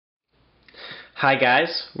Hi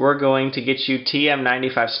guys, we're going to get you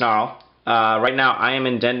TM95 Snarl. Right now I am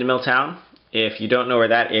in Denton Milltown. If you don't know where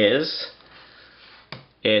that is,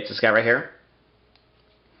 it's this guy right here.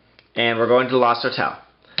 And we're going to the Lost Hotel.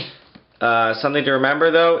 Something to remember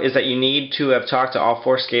though is that you need to have talked to all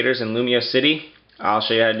 4 skaters in Lumiose City. I'll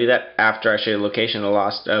show you how to do that after I show you the location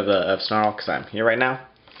of Snarl, because I'm here right now.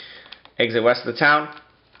 Exit west of the town.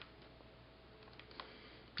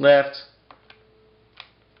 Left.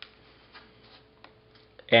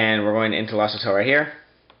 And we're going into Lost Hotel right here.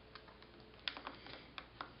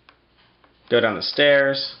 Go down the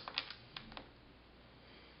stairs.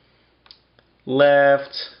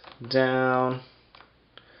 Left, down.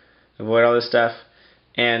 Avoid all this stuff.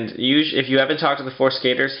 And if you haven't talked to the 4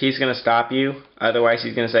 skaters, he's going to stop you. Otherwise,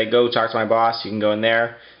 he's going to say, go talk to my boss. You can go in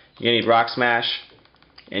there. You're going to need rock smash.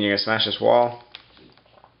 And you're going to smash this wall.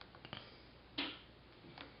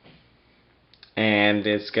 And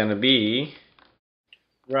it's going to be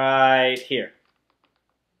right here.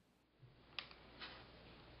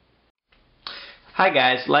 Hi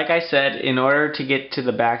guys, like I said, in order to get to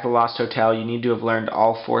the back of the Lost Hotel, you need to have learned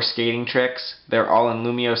all 4 skating tricks. They're all in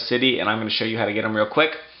Lumiose City, and I'm going to show you how to get them real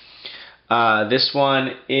quick. This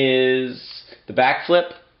one is the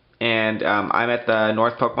backflip, and I'm at the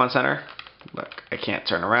North Pokemon Center. Look, I can't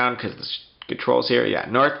turn around because the controls here. Yeah,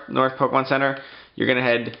 North Pokemon Center. You're going to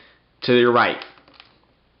head to your right.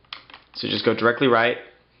 So just go directly right.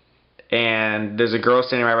 And there's a girl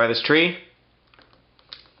standing right by this tree.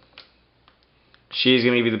 She's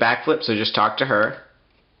going to give you the backflip, so just talk to her.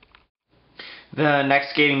 The next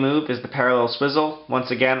skating move is the parallel swizzle.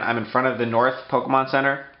 Once again, I'm in front of the North Pokemon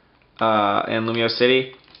Center in Lumiose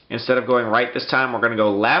City. Instead of going right this time, we're going to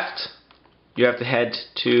go left. You have to head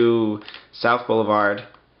to South Boulevard.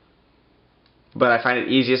 But I find it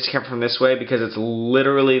easiest to come from this way because it's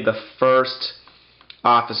literally the first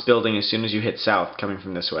office building as soon as you hit south coming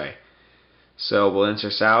from this way. So we'll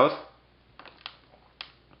enter south.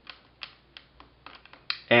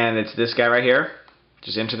 And it's this guy right here.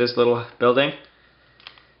 Just enter this little building.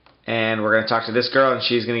 And we're going to talk to this girl, and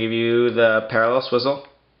she's going to give you the parallel swizzle.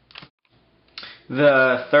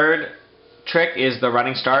 The third trick is the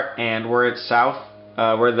running start, and we're at south.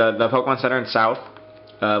 We're the Pokemon Center in south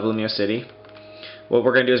of Lumiose City. What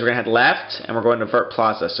we're going to do is we're going to head left, and we're going to Vert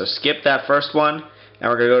Plaza. So skip that first one,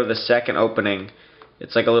 and we're going to go to the second opening.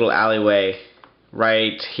 It's like a little alleyway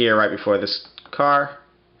right here, right before this car.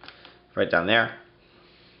 Right down there.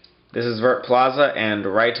 This is Vert Plaza, and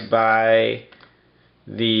right by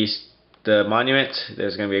the monument,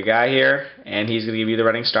 there's going to be a guy here, and he's going to give you the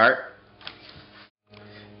running start.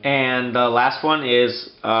 And the last one is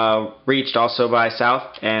reached also by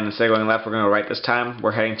south, and instead of going left, we're going to go right this time.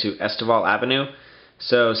 We're heading to Estival Avenue.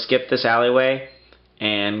 So skip this alleyway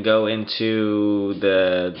and go into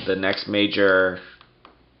the next major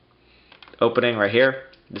opening right here.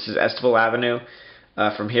 This is Estival Avenue.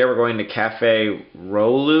 From here, we're going to Cafe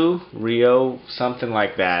Rio, something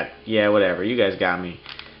like that. Yeah, whatever. You guys got me.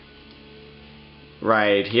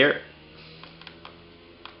 Right here.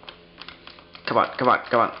 Come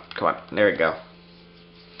on. There we go.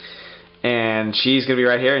 And she's going to be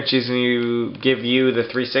right here, and she's going to give you the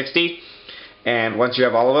 360. And once you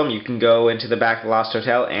have all of them, you can go into the back of the Lost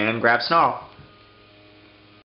Hotel and grab Snarl.